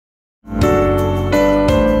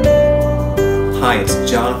Hi,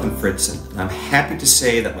 it's Jonathan Fritzen, and I'm happy to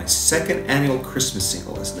say that my second annual Christmas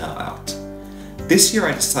single is now out. This year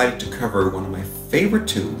I decided to cover one of my favorite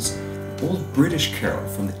tunes, an old British carol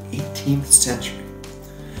from the 18th century.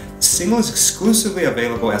 The single is exclusively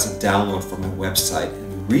available as a download from my website,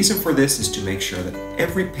 and the reason for this is to make sure that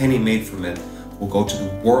every penny made from it will go to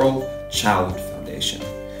the World Childhood Foundation,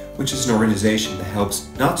 which is an organization that helps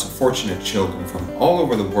not so fortunate children from all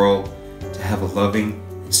over the world to have a loving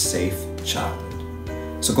and safe childhood.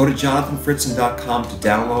 So go to jonathanfritzen.com to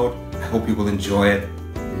download. I hope you will enjoy it.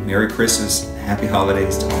 Merry Christmas and Happy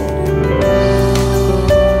Holidays to all of you.